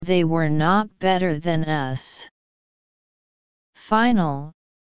they were not better than us. Final,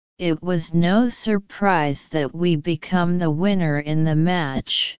 it was no surprise that we become the winner in the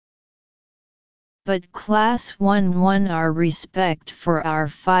match. But class won our respect for our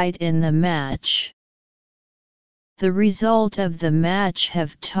fight in the match. The result of the match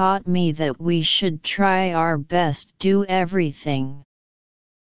have taught me that we should try our best, do everything.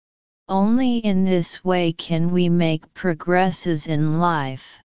 Only in this way can we make progresses in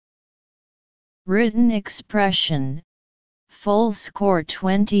life. Written expression, full score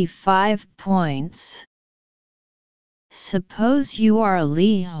 25 points. Suppose you are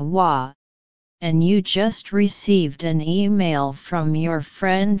Li Hua, and you just received an email from your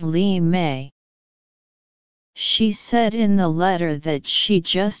friend Li Mei. She said in the letter that she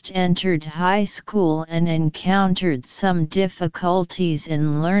just entered high school and encountered some difficulties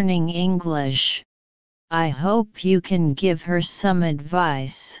in learning English. I hope you can give her some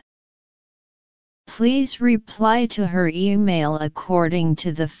advice. Please reply to her email according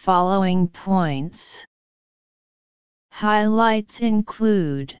to the following points. Highlights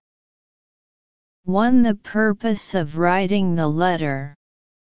include: 1. The purpose of writing the letter.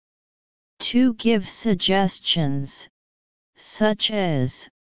 2. Give suggestions, such as,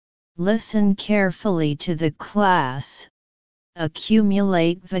 listen carefully to the class,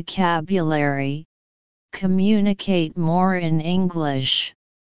 accumulate vocabulary, communicate more in English,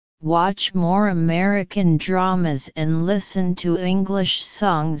 watch more American dramas and listen to English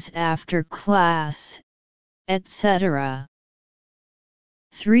songs after class, etc.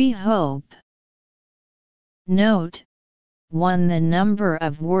 3. Hope. Note: 1. The number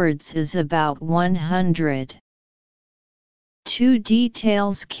of words is about 100. 2.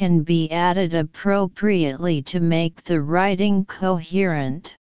 Details can be added appropriately to make the writing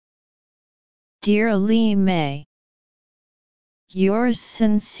coherent. Dear Li Mei, yours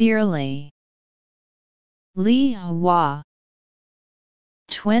sincerely, Li Hua.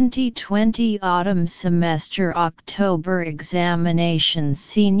 2020 Autumn Semester October Examination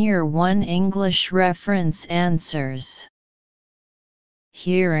Senior 1 English Reference Answers.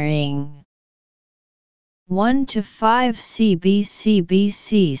 Hearing 1 to 5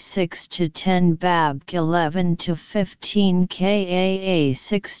 CBC 6 to 10 BABC 11 to 15 KAA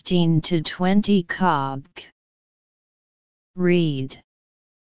 16 to 20 COBC. Read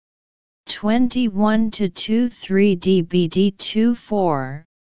 21 to 23 DBD 24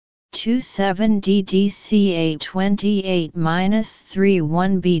 27 DDCA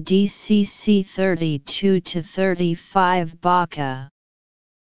 28-31 BDCC 32 to 35 BACA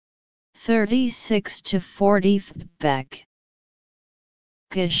 36 to 40 FBEC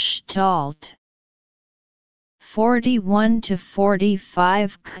Gestalt 41 to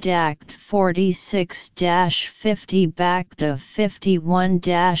 45 CDACT 46-50 BACTA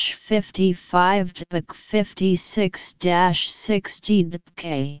 51-55 DBC 56-60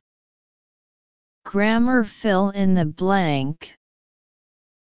 DBK. Grammar fill in the blank.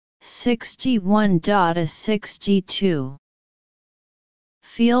 61.62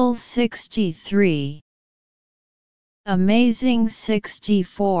 Feel 63 Amazing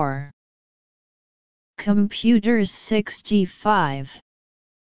 64 Computers 65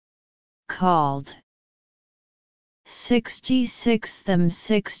 Called 66 Them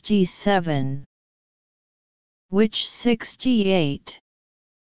 67 Which 68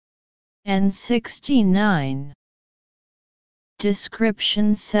 and 69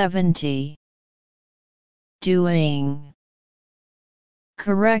 Description 70 Doing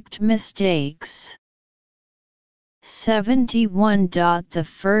Correct mistakes 71. The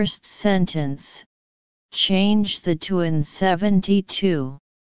first sentence, change the to in 72.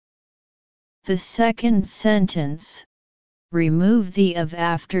 The second sentence, remove the of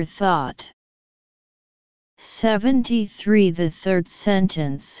afterthought. 73. The third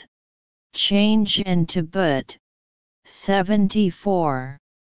sentence, change and to but. 74.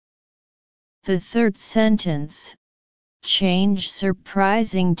 The third sentence, change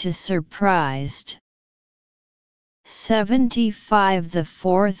surprising to surprised. 75. The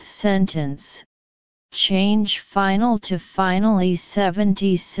fourth sentence, change final to finally.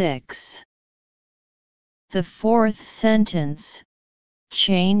 76. The fourth sentence,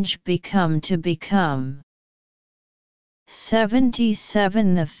 change become to become.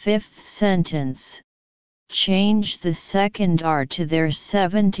 77. The fifth sentence, change the second R to their.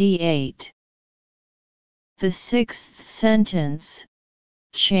 78. The sixth sentence,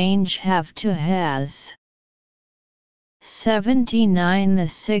 change have to has. 79. The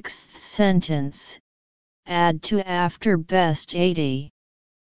sixth sentence, add to after best. 80.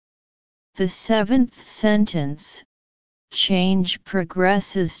 The seventh sentence, change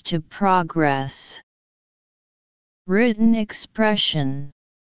progresses to progress. Written expression.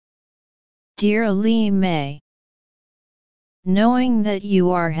 Dear Lee May, knowing that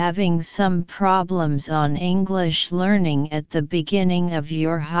you are having some problems on English learning at the beginning of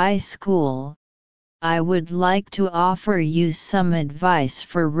your high school, I would like to offer you some advice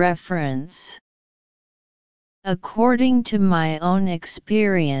for reference. According to my own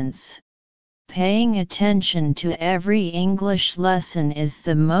experience, paying attention to every English lesson is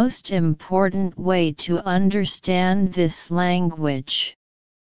the most important way to understand this language.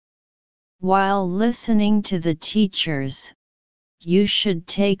 While listening to the teachers, you should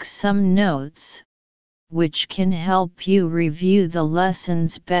take some notes, which can help you review the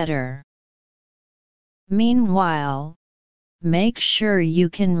lessons better. Meanwhile, make sure you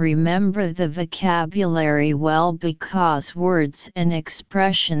can remember the vocabulary well because words and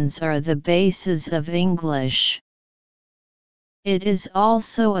expressions are the basis of English. It is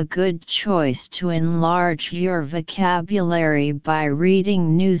also a good choice to enlarge your vocabulary by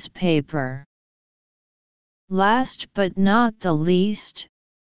reading newspaper. Last but not the least,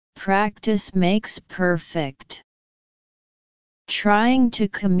 practice makes perfect. Trying to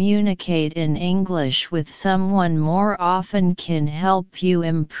communicate in English with someone more often can help you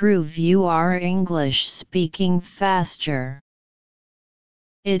improve your English speaking faster.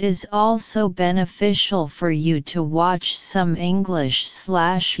 It is also beneficial for you to watch some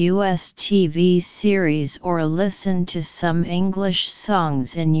English/US TV series or listen to some English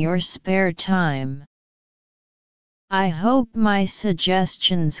songs in your spare time. I hope my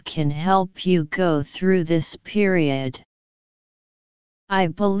suggestions can help you go through this period. I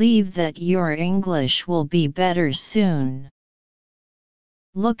believe that your English will be better soon.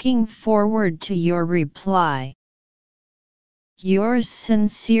 Looking forward to your reply. Yours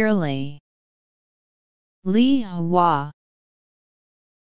sincerely, Lee Hwa.